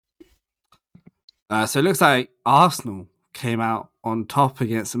So it looks like Arsenal came out on top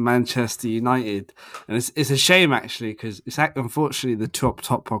against Manchester United, and it's a shame actually because it's unfortunately the top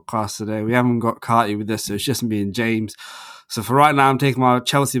podcast today. We haven't got Carty with us, so it's just me and James. So for right now, I'm taking my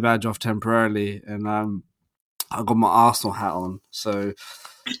Chelsea badge off temporarily, and I've got my Arsenal hat on. So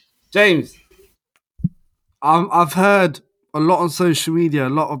James, I've heard a lot on social media, a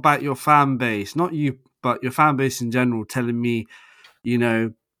lot about your fan base, not you, but your fan base in general, telling me, you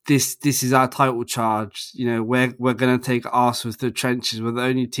know, this is our title charge. You know, we're gonna take Arsenal to the trenches. We're the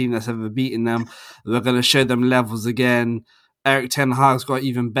only team that's ever beaten them. We're gonna show them levels again. Eric Ten Hag's got an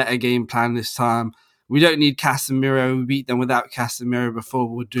even better game plan this time. We don't need Casemiro. We beat them without Casemiro before.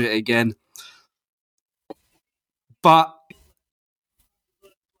 We'll do it again. But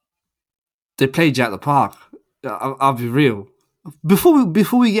they played you at the park. I'll be real. Before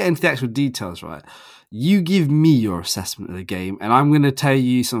we get into the actual details, right? You give me your assessment of the game, and I'm going to tell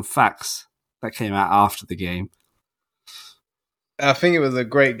you some facts that came out after the game. I think it was a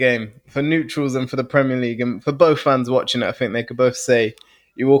great game for neutrals and for the Premier League, and for both fans watching it. I think they could both say,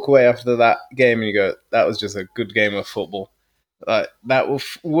 you walk away after that game and you go, that was just a good game of football. Like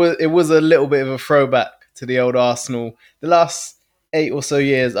it was a little bit of a throwback to the old Arsenal. The last 8 or so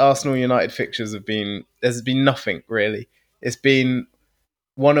years, Arsenal United fixtures there's been nothing really. It's been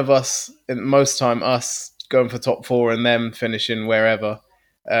one of us, and most time us going for top 4 and them finishing wherever.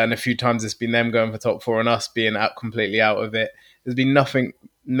 And a few times it's been them going for top 4 and us being completely out of it. There's been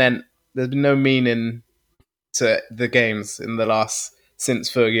there's been no meaning to the games in the last,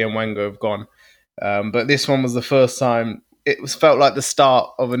 since Fergie and Wenger have gone. But this one was the first time felt like the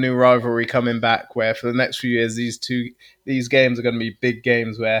start of a new rivalry coming back, where for the next few years, these games are going to be big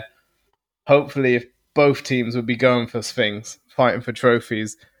games where hopefully if both teams would be going for things, fighting for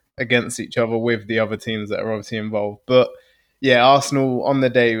trophies against each other with the other teams that are obviously involved. But yeah, Arsenal on the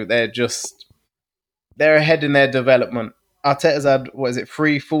day, they're ahead in their development. Arteta's had,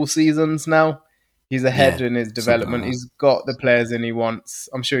 3 full seasons now? He's ahead in his development. He's got the players in he wants.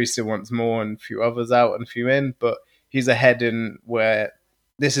 I'm sure he still wants more and a few others out and a few in, but he's ahead in where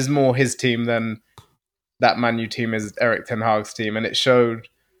this is more his team than that Man U team is Eric Ten Hag's team. And it showed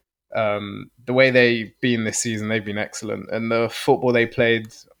the way they've been this season. They've been excellent. And the football they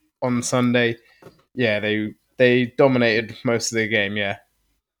played on Sunday, yeah, they dominated most of the game, yeah.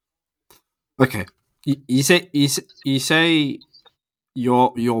 Okay. You say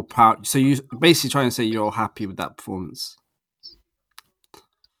you're proud. So you basically trying to say you're happy with that performance.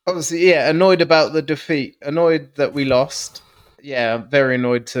 Obviously, yeah, annoyed about the defeat. Annoyed that we lost. Yeah, very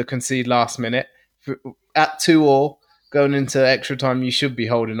annoyed to concede last minute. At 2-2, going into extra time, you should be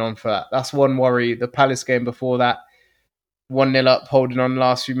holding on for that. That's one worry. The Palace game before that, 1-0 up, holding on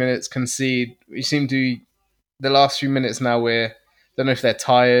last few minutes, concede. We seem to, the last few minutes now, where don't know if they're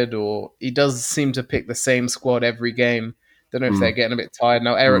tired or he does seem to pick the same squad every game. Don't know if they're getting a bit tired.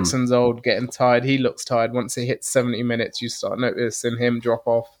 Now Eriksen's old, getting tired. He looks tired. Once he hits 70 minutes, you start noticing him drop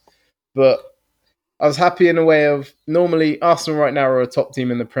off. But I was happy in a way of, normally Arsenal right now are a top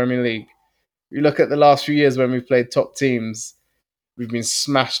team in the Premier League. You look at the last few years when we've played top teams, we've been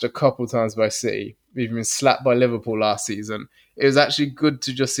smashed a couple times by City. We've been slapped by Liverpool last season. It was actually good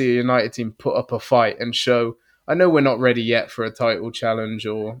to just see a United team put up a fight and show, I know we're not ready yet for a title challenge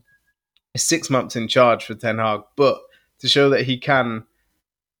or 6 months in charge for Ten Hag, but to show that he can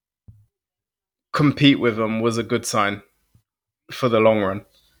compete with them was a good sign for the long run.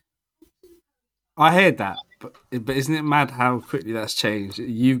 I heard that, but isn't it mad how quickly that's changed?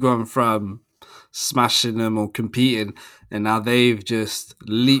 You've gone from smashing them or competing, and now they've just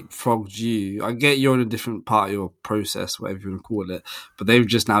leapfrogged you. I get you're in a different part of your process, whatever you want to call it, but they've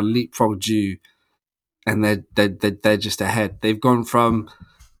just now leapfrogged you, and they're just ahead. They've gone from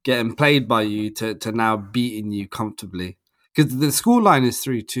getting played by you to now beating you comfortably. Because the scoreline is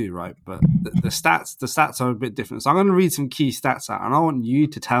 3-2, right? But the stats are a bit different. So I'm going to read some key stats out, and I want you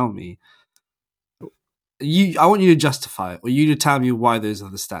to tell me. I want you to justify it, or you to tell me why those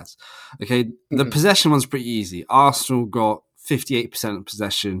are the stats. Okay, the possession one's pretty easy. Arsenal got 58% of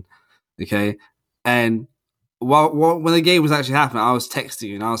possession. Okay, and when the game was actually happening, I was texting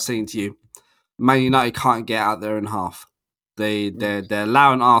you and I was saying to you, Man United can't get out there in half. They're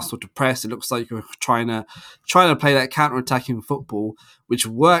allowing Arsenal to press. It looks like you're trying to play that counter-attacking football, which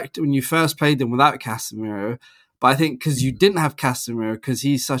worked when you first played them without Casemiro. But I think because you didn't have Casemiro, because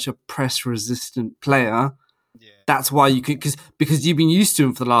he's such a press-resistant player, that's why you could. Because you've been used to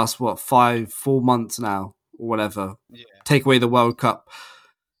him for the last 4 months now, or whatever. Yeah. Take away the World Cup,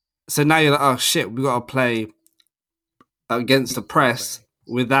 so now you're like, oh shit, we got to play against the press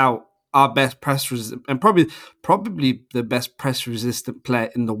without our best press resistant, and probably the best press resistant player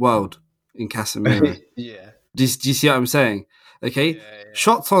in the world in Casemiro. Yeah. Do you see what I'm saying? Okay, Yeah.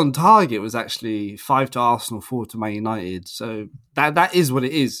 shots on target was actually 5 to Arsenal, 4 to Man United. So that is what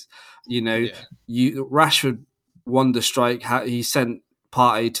it is. You know, Rashford won the strike. He sent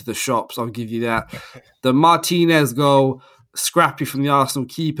Partey to the shops. I'll give you that. The Martinez goal, scrappy from the Arsenal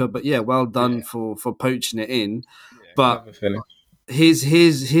keeper, but yeah, well done for poaching it in. But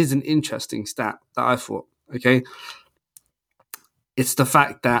here's an interesting stat that I thought. Okay, it's the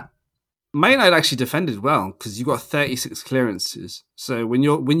fact that Man United actually defended well because you got 36 clearances. So when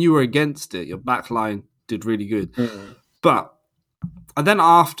you were against it, your back line did really good. Mm-hmm. But and then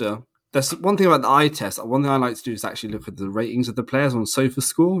after, there's one thing about the eye test. One thing I like to do is actually look at the ratings of the players on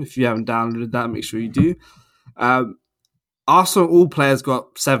SofaScore. If you haven't downloaded that, make sure you do. Arsenal, all players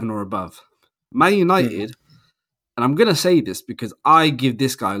got 7 or above. Man United, and I'm gonna say this because I give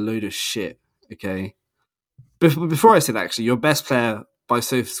this guy a load of shit. Okay, before I say that, actually, your best player by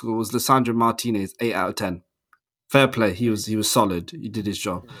SofaScore was Lisandro Martinez, 8 out of 10. Fair play. He was solid. He did his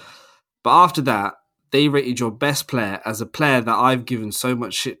job. But after that, they rated your best player as a player that I've given so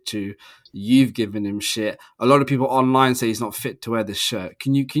much shit to. You've given him shit. A lot of people online say he's not fit to wear this shirt.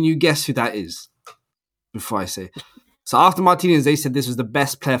 Can you guess who that is? Before I say. So after Martinez, they said this was the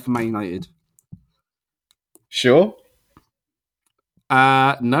best player for Man United. Sure?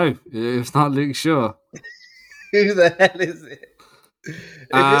 No, it's not Luke Shaw. Who the hell is it? If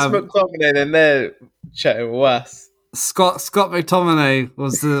it's McTominay, then they're chatting with us. Scott McTominay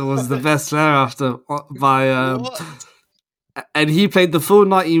was the best player after and he played the full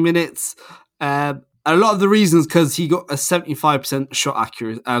 90 minutes. A lot of the reasons because he got a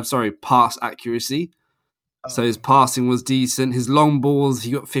 75% pass accuracy. So his passing was decent. His long balls, he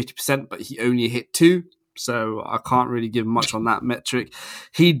got 50%, but he only hit 2. So I can't really give much on that metric.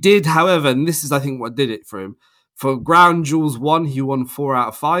 He did, however, and this is I think what did it for him. For ground duels 1, he won 4 out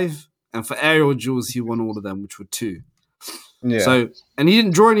of 5. And for aerial duels, he won all of them, which were 2. Yeah. So, and he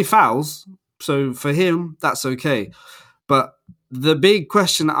didn't draw any fouls. So for him, that's okay. But the big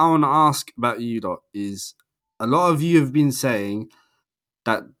question I want to ask about you lot is, a lot of you have been saying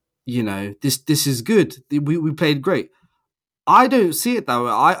that, you know, this is good. We played great. I don't see it that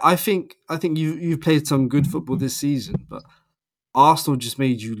way. I think you've played some good football this season, but Arsenal just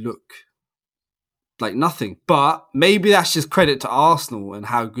made you look like nothing. But maybe that's just credit to Arsenal and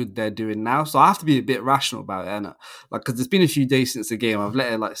how good they're doing now. So I have to be a bit rational about it, innit? Like, because it's been a few days since the game. I've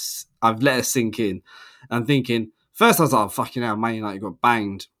let it sink in. I'm thinking, first I was like, oh, fucking hell, Man United got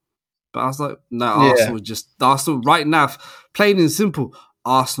banged. But I was like, no, Arsenal right now, plain and simple,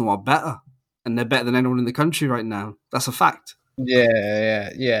 Arsenal are better. And they're better than anyone in the country right now. That's a fact.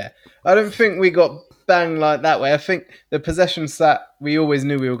 Yeah. I don't think we got banged like that way. I think the possession stat, we always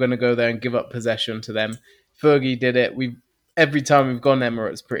knew we were going to go there and give up possession to them. Fergie did it. Every time we've gone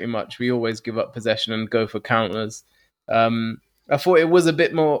Emirates, pretty much, we always give up possession and go for counters. I thought it was a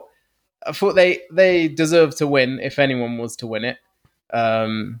bit more... I thought they deserved to win, if anyone was to win it.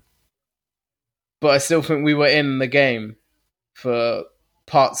 But I still think we were in the game for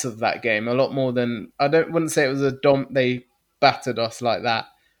parts of that game, a lot more than... wouldn't say it was they battered us like that.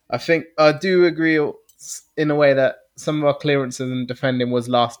 I think I do agree in a way that some of our clearances and defending was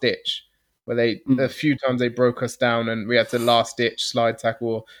last ditch, where a few times they broke us down and we had to last ditch slide tackle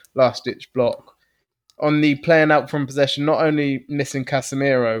or last ditch block. On the playing out from possession, not only missing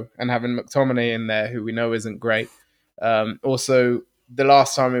Casemiro and having McTominay in there, who we know isn't great, also the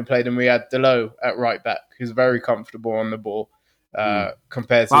last time we played him, we had Dalot at right back, who's very comfortable on the ball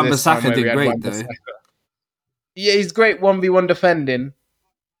compared to this time where we had Wan-Bissaka. Yeah, he's great 1v1 defending,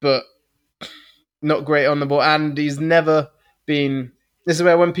 but not great on the ball. And he's never been... This is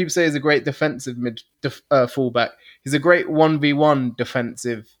where when people say he's a great defensive fullback, he's a great 1v1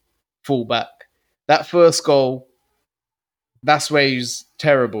 defensive fullback. That first goal, that's where he's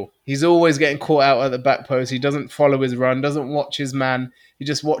terrible. He's always getting caught out at the back post. He doesn't follow his run, doesn't watch his man. He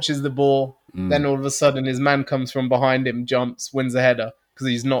just watches the ball. Then all of a sudden his man comes from behind him, jumps, wins a header because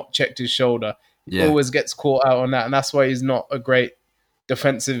he's not checked his shoulder. He always gets caught out on that, and that's why he's not a great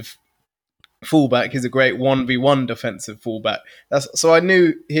defensive fullback. He's a great 1v1 defensive fullback. So I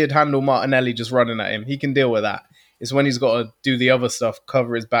knew he'd handle Martinelli just running at him. He can deal with that. It's when he's got to do the other stuff,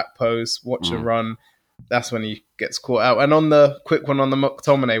 cover his back post, watch the run. That's when he gets caught out. And on the quick one, on the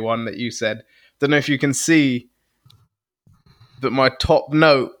McTominay one that you said, don't know if you can see that my top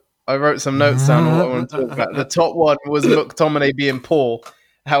note, I wrote some notes down on what I want to talk about. The top one was McTominay being poor.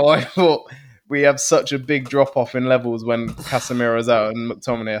 How I thought we have such a big drop-off in levels when Casemiro's out and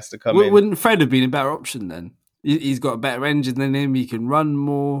McTominay has to come in. Wouldn't Fred have been a better option then? He's got a better engine than him. He can run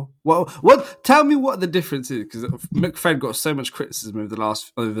more. What? Tell me what the difference is, because McFred got so much criticism over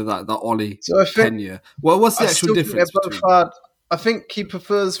that Ollie tenure. Well, what's the actual difference between them? I think he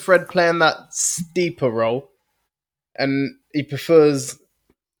prefers Fred playing that steeper role, and he prefers.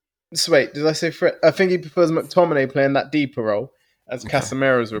 So wait, did I say Fred? I think he prefers McTominay playing that deeper role as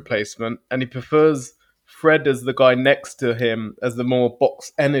Casemiro's replacement, and he prefers Fred as the guy next to him as the more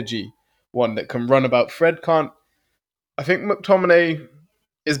box energy one that can run about. Fred can't. I think McTominay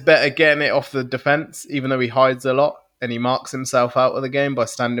is better getting it off the defence, even though he hides a lot and he marks himself out of the game by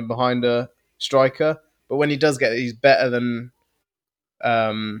standing behind a striker. But when he does get it, he's better than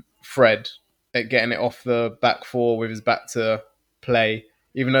Fred at getting it off the back four with his back to play,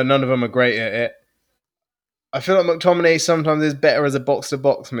 even though none of them are great at it. I feel like McTominay sometimes is better as a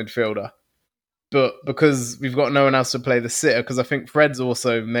box-to-box midfielder. But because we've got no one else to play the sitter, because I think Fred's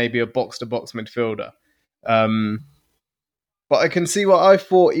also maybe a box-to-box midfielder. But I can see why I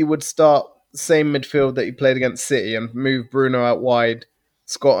thought he would start the same midfield that he played against City and move Bruno out wide,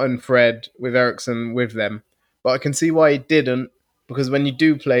 Scott and Fred with Eriksen with them. But I can see why he didn't, because when you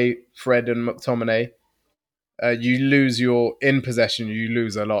do play Fred and McTominay, you lose your in possession, you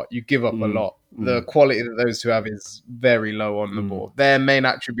lose a lot. You give up a lot. The quality that those two have is very low on the ball. Their main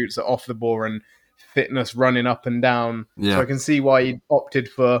attributes are off the ball and fitness, running up and down. Yeah. So I can see why he opted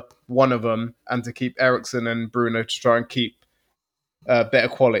for one of them and to keep Eriksen and Bruno to try and keep better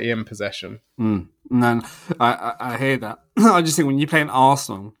quality in possession. And then I hear that. I just think when you play an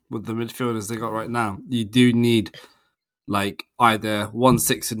Arsenal with the midfielders they got right now, you do need like either 1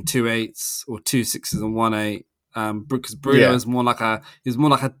 6 and 2 8s or 2 6s and 1 8. Because Bruno is more like a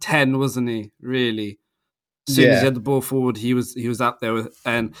 10, wasn't he? Really, as soon as he had the ball forward, he was up there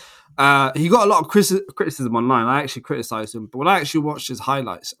and he got a lot of criticism online. I actually criticised him, but when I actually watched his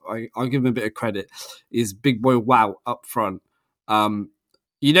highlights, I'll give him a bit of credit. Is big boy wow up front.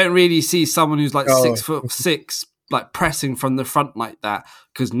 You don't really see someone who's like 6'6", like pressing from the front like that,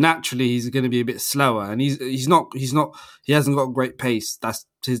 because naturally he's going to be a bit slower, and he hasn't got great pace.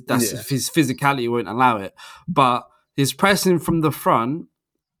 His physicality won't allow it. But his pressing from the front,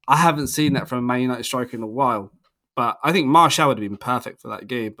 I haven't seen that from a Man United striker in a while. But I think Martial would have been perfect for that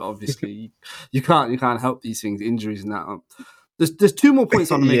game. But obviously, you can't help these things, injuries and that. There's 2 more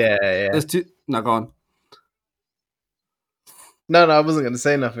points on the yeah. There's 2. No, go on. No, I wasn't going to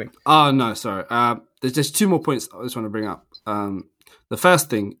say nothing. Oh no, sorry. There's just 2 more points I just want to bring up. The first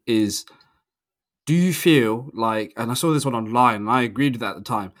thing is, do you feel like, and I saw this one online, and I agreed with that at the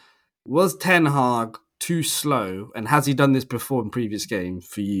time, was Ten Hag too slow, and has he done this before in previous games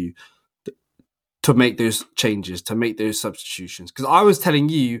for you, to make those changes, to make those substitutions? Because I was telling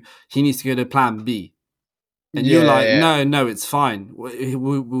you he needs to go to plan B. And you're like, no, it's fine.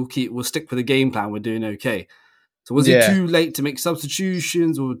 We'll stick with the game plan. We're doing okay. So was it too late to make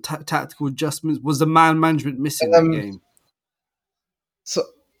substitutions or tactical adjustments? Was the man management missing in the game? So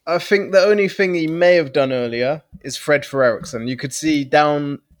I think the only thing he may have done earlier is Fred for Eriksen. You could see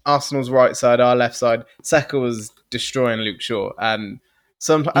down Arsenal's right side, our left side, Saka was destroying Luke Shaw. And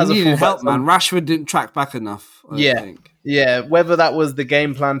he needed help, man. Rashford didn't track back enough, I think. Yeah, whether that was the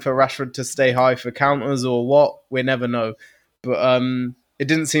game plan for Rashford to stay high for counters or what, we never know. But it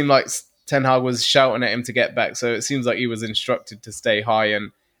didn't seem like Ten Hag was shouting at him to get back, so it seems like he was instructed to stay high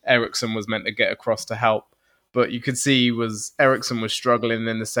and Eriksen was meant to get across to help. But you could see Eriksen was struggling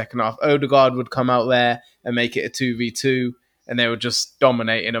in the second half. Odegaard would come out there and make it a 2v2, and they were just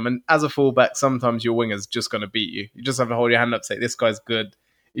dominating him. And as a fullback, sometimes your winger's just going to beat you. You just have to hold your hand up, say, this guy's good.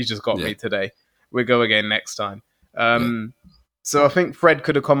 He's just got me today. We'll go again next time. So I think Fred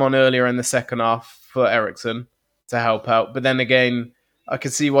could have come on earlier in the second half for Eriksen to help out. But then again, I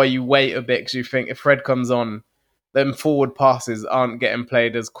could see why you wait a bit, because you think if Fred comes on, then forward passes aren't getting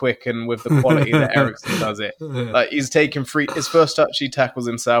played as quick and with the quality that Eriksen does it. Like, he's taking his first touch, he tackles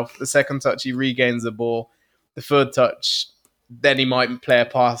himself. The second touch, he regains the ball. The third touch, then he might play a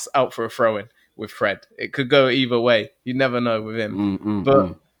pass out for a throw-in with Fred. It could go either way. You never know with him.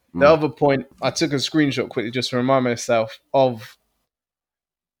 The other point, I took a screenshot quickly just to remind myself of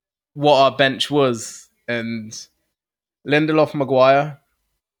what our bench was. And Lindelof, Maguire,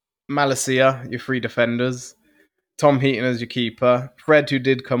 Malacia, your 3 defenders, Tom Heaton as your keeper, Fred, who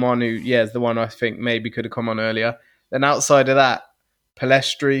did come on, who is the one I think maybe could have come on earlier. Then outside of that,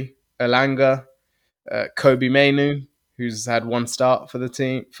 Pellistri, Elanga, Kobe Mainu, who's had 1 start for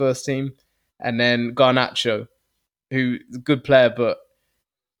the first team, and then Garnacho, who's a good player, but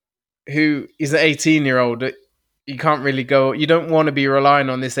who is an 18-year-old. You can't really go. You don't want to be relying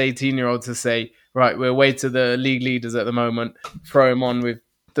on this 18-year-old to say, right, we're away to the league leaders at the moment, throw him on with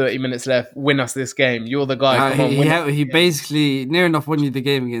 30 minutes left, win us this game. You're the guy. Come on, win us. He basically near enough won you the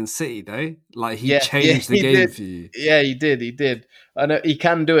game against City, though. Like he changed the game for you. Yeah, he did. I know he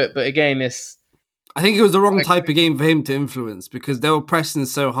can do it, but again, I think it was the wrong type of game for him to influence because they were pressing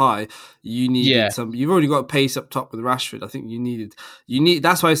so high. You needed some. You've already got pace up top with Rashford. I think you need.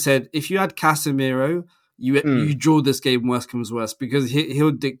 That's why I said if you had Casemiro, you draw this game. Worst comes worst because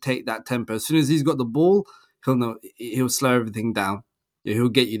he'll dictate that tempo. As soon as he's got the ball, he'll slow everything down. He'll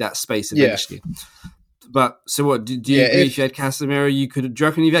get you that space eventually. Yeah. But so what? Do you agree if you had Casemiro, you could? Do you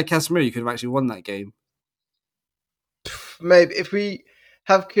reckon if you had Casemiro, you could have actually won that game? Maybe if we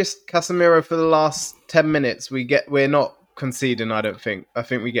have Casemiro for the last 10 minutes, we're not conceding. I don't think. I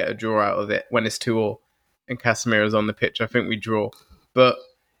think we get a draw out of it when it's 2-2 and Casemiro's on the pitch. I think we draw. But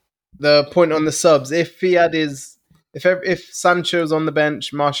the point on the subs, if he had if Sancho's on the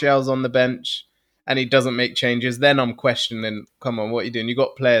bench, Martial's on the bench, and he doesn't make changes, then I'm questioning. Come on, what are you doing? You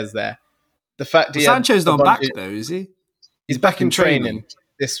got players there. The fact Sancho's not back though, is he? He's back in training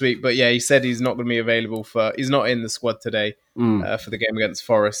this week, but yeah, he said he's not going to be available he's not in the squad today for the game against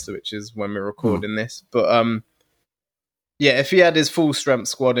Forest, which is when we're recording this. But yeah, if he had his full strength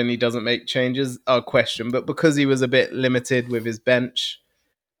squad and he doesn't make changes, I'll question. But because he was a bit limited with his bench,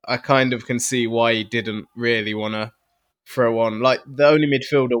 I kind of can see why he didn't really want to throw on. Like the only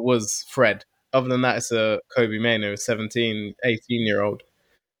midfielder was Fred. Other than that, it's a Kobe Mainoo, a 17, 18-year-old.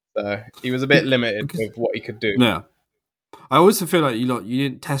 So he was a bit limited with what he could do. Yeah. I also feel like you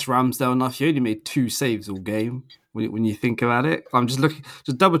didn't test Ramsdale enough. You only made 2 saves all game when you think about it. I'm just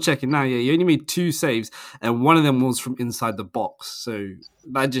double checking now. Yeah, you only made 2 saves, and one of them was from inside the box. So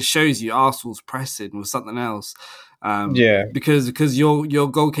that just shows you Arsenal's pressing was something else. Because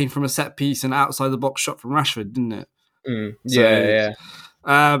your goal came from a set piece and outside the box shot from Rashford, didn't it? Yeah.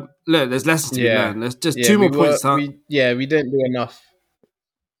 Look, there's lessons to be learned. There's just 2 more points. We didn't do enough.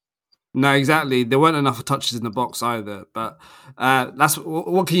 No, exactly. There weren't enough touches in the box either. But that's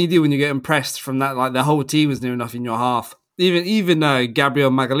what can you do when you get impressed from that? Like the whole team was near enough in your half. Even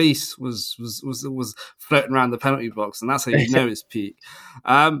Gabriel Magalhaes was floating around the penalty box, and that's how you know it's peak.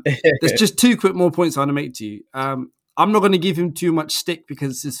 There's just 2 quick more points I want to make to you. I'm not going to give him too much stick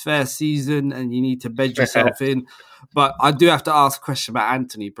because it's his first season and you need to bed yourself in. But I do have to ask a question about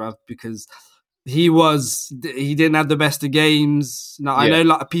Anthony, bruv, because he didn't have the best of games. Now, I know a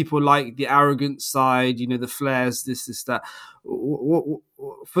lot of people like the arrogant side, the flares, this, that.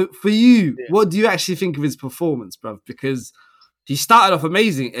 For you, what do you actually think of his performance, bruv? Because he started off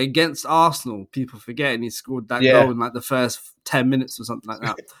amazing against Arsenal. People forget, and he scored that goal in like the first 10 minutes or something like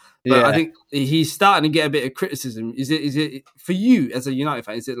that. But I think he's starting to get a bit of criticism. Is it for you as a United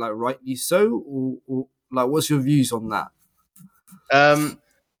fan? Is it like rightly so, or like what's your views on that?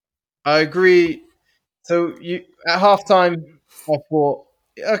 I agree. So at halftime, I thought,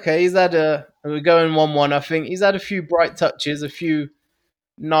 okay, we're going 1-1. I think he's had a few bright touches, a few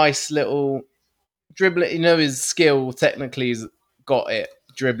nice little dribbling. His skill technically, he's got it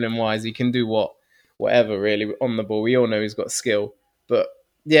dribbling wise. He can do whatever really on the ball. We all know he's got skill, but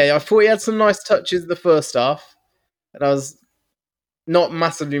yeah, I thought he had some nice touches the first half, and I was not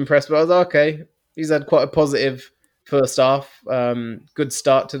massively impressed. But I was like, okay. He's had quite a positive first half. Good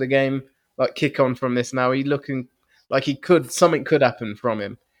start to the game. Like kick on from this now. He's looking like something could happen from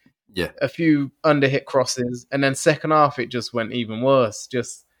him. Yeah. A few underhit crosses. And then second half, it just went even worse.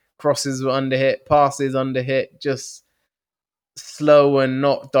 Just crosses were underhit, passes underhit, just slow and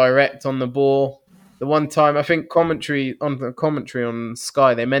not direct on the ball. The one time, I think commentary on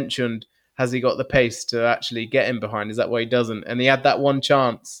Sky, they mentioned, has he got the pace to actually get him behind? Is that why he doesn't? And he had that one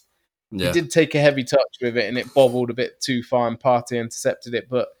chance. Yeah. He did take a heavy touch with it and it bobbled a bit too far and Partey intercepted it.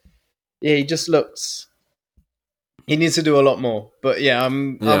 But yeah, he just looks... He needs to do a lot more. But yeah,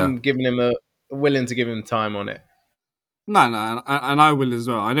 I'm giving him willing to give him time on it. No, and I will as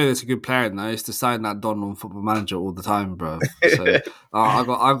well. I know there's a good player in there. I used to sign that Don on Football Manager all the time, bro. So I've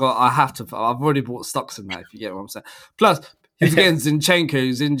already bought stocks in that, if you get what I'm saying. Plus, he's getting Zinchenko.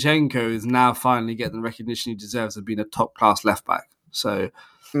 Zinchenko is now finally getting the recognition he deserves of being a top-class left-back. So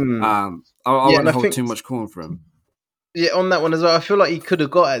I wouldn't hold too much corn for him. Yeah, on that one as well, I feel like he could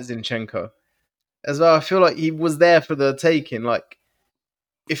have got at Zinchenko as well. I feel like he was there for the taking. Like,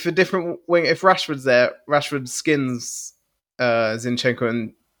 if a different wing, if Rashford's there, Rashford skins Zinchenko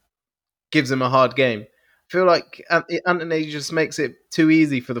and gives him a hard game. I feel like Antony just makes it too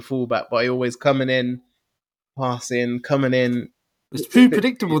easy for the fullback by always coming in, passing, coming in. It's too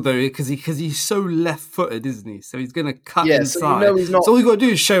predictable though, because he's so left-footed, isn't he? So he's going to cut inside. So he's not... So all you got to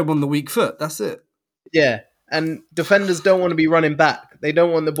do is show him on the weak foot. That's it. Yeah, and defenders don't want to be running back. They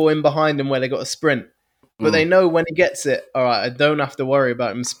don't want the ball in behind them where they got to sprint. But they know when he gets it, all right, I don't have to worry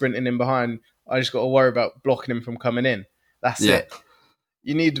about him sprinting in behind. I just got to worry about blocking him from coming in. That's it.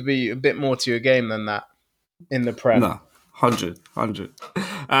 You need to be a bit more to your game than that in the Prem. No, 100.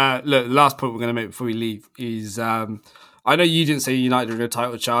 Look, the last point we're going to make before we leave is I know you didn't say United were a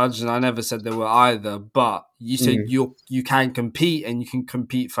title charge, and I never said they were either, but you said you can compete, and you can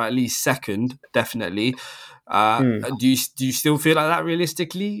compete for at least second, definitely. Do you still feel like that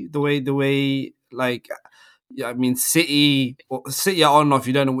realistically? The way like, yeah, I mean, City are on and off.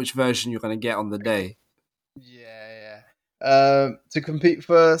 You don't know which version you're going to get on the day. Yeah. To compete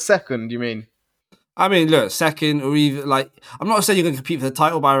for second, you mean? I mean, look, second or even like, I'm not saying you're going to compete for the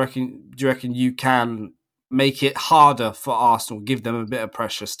title, but do you reckon you can make it harder for Arsenal, give them a bit of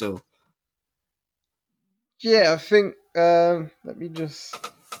pressure still? Yeah, I think. Let me just.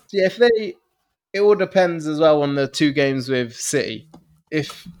 Yeah, it all depends as well on the two games with City.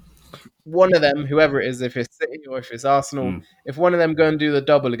 If one of them, whoever it is, if it's City or if it's Arsenal, if one of them go and do the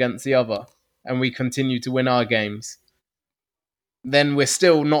double against the other, and we continue to win our games, then we're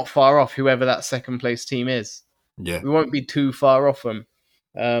still not far off whoever that second place team is. Yeah, we won't be too far off them.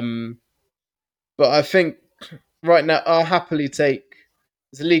 But I think right now I'll happily take.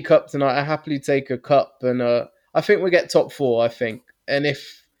 It's a League Cup tonight. I happily take a cup, and I think we get top 4. I think, and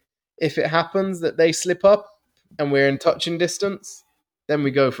if it happens that they slip up and we're in touching distance, then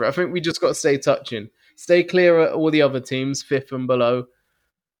we go for it. I think we just got to stay touching, stay clear of all the other teams, 5th and below.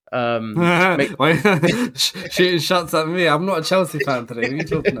 Shooting shots at me. I'm not a Chelsea fan today. What are you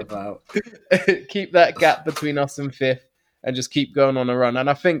talking about? Keep that gap between us and 5th, and just keep going on a run. And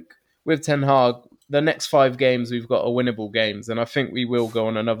I think with Ten Hag, the next 5 games we've got are winnable games, and I think we will go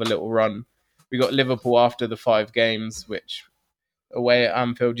on another little run. We got Liverpool after the 5 games, which away at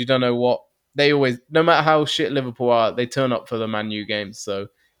Anfield, you don't know what they always. No matter how shit Liverpool are, they turn up for the Man U games, so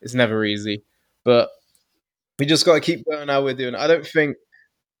it's never easy. But we just got to keep going how we're doing. I don't think.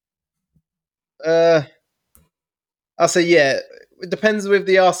 I'll say yeah. It depends with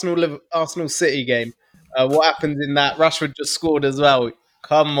the Arsenal City game. What happens in that? Rashford just scored as well.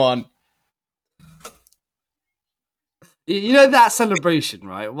 Come on. You know that celebration,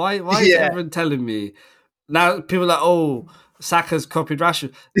 right? Why is everyone telling me now? People are like, oh, Saka's copied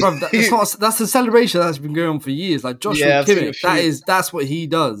Rashford. Bro, that's a celebration that's been going on for years. Like Joshua Kimmich, that's what he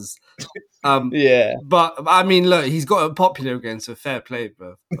does. But I mean, look, he's got popular again, so fair play,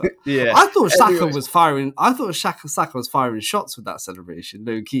 bro. But, I thought Saka was firing. I thought Saka was firing shots with that celebration,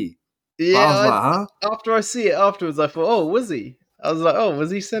 low key. Yeah, I was like, huh? After I see it afterwards, I thought, oh, was he? I was like, oh,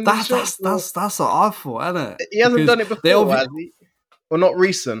 was he sending shots? That's what I thought, isn't it? He hasn't done it before, has he? Or not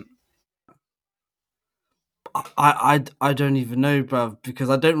recent? I don't even know, bruv,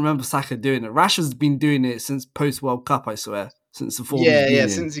 because I don't remember Saka doing it. Rashford's been doing it since post-World Cup, I swear. Since the form. Yeah,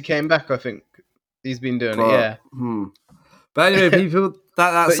 since he came back, I think he's been doing it, yeah. But anyway, people,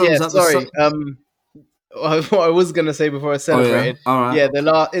 that sums up sorry, what I was going to say before I celebrated. All right. Yeah,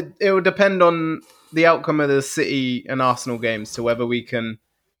 it will depend on the outcome of the City and Arsenal games to whether we can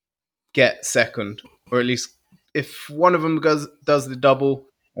get second, or at least if one of them does the double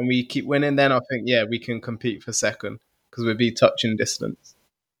and we keep winning, then I think we can compete for second because we'll be touching distance.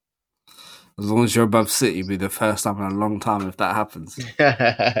 As long as you're above City, it'll be the first time in a long time if that happens.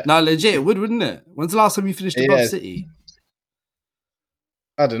 No, legit, it would, wouldn't it? When's the last time you finished above City?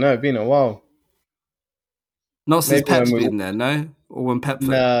 I don't know. It's been a while. Not since Pep's been there, no? Or when Pep...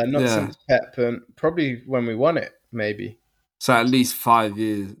 No, not since Pep. Probably when we won it, maybe. So at least 5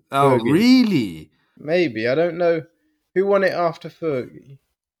 years. Oh, Fergie. Really? Maybe. I don't know. Who won it after Fergie?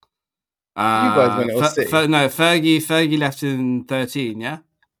 You guys won it, or City? Fergie left in 13, yeah?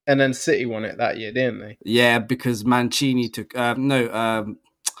 And then City won it that year, didn't they? Yeah, because Mancini took... what's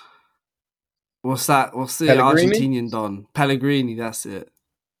that? What's the Pellegrini? Argentinian Don? Pellegrini, that's it.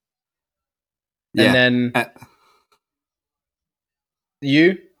 And then...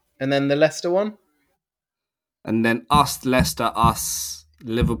 you? And then the Leicester one? And then us, Leicester, us,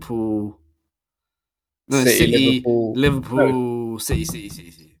 Liverpool... No, City, Liverpool, City.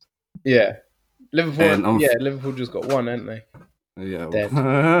 Yeah. Liverpool just got one, haven't they?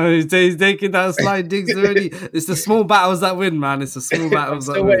 Yeah, he's taking that slide digs already. It's the small battles that win, man. It's the small battles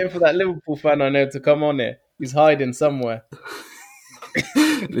that win. I'm still waiting for that Liverpool fan I know to come on here. He's hiding somewhere.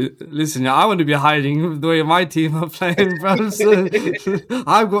 Listen, I want to be hiding the way my team are playing, bro. So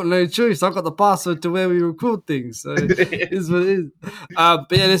I've got no choice. I've got the password to where we record things. So it is what it is.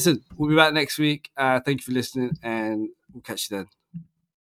 But yeah, listen, we'll be back next week. Thank you for listening, and we'll catch you then.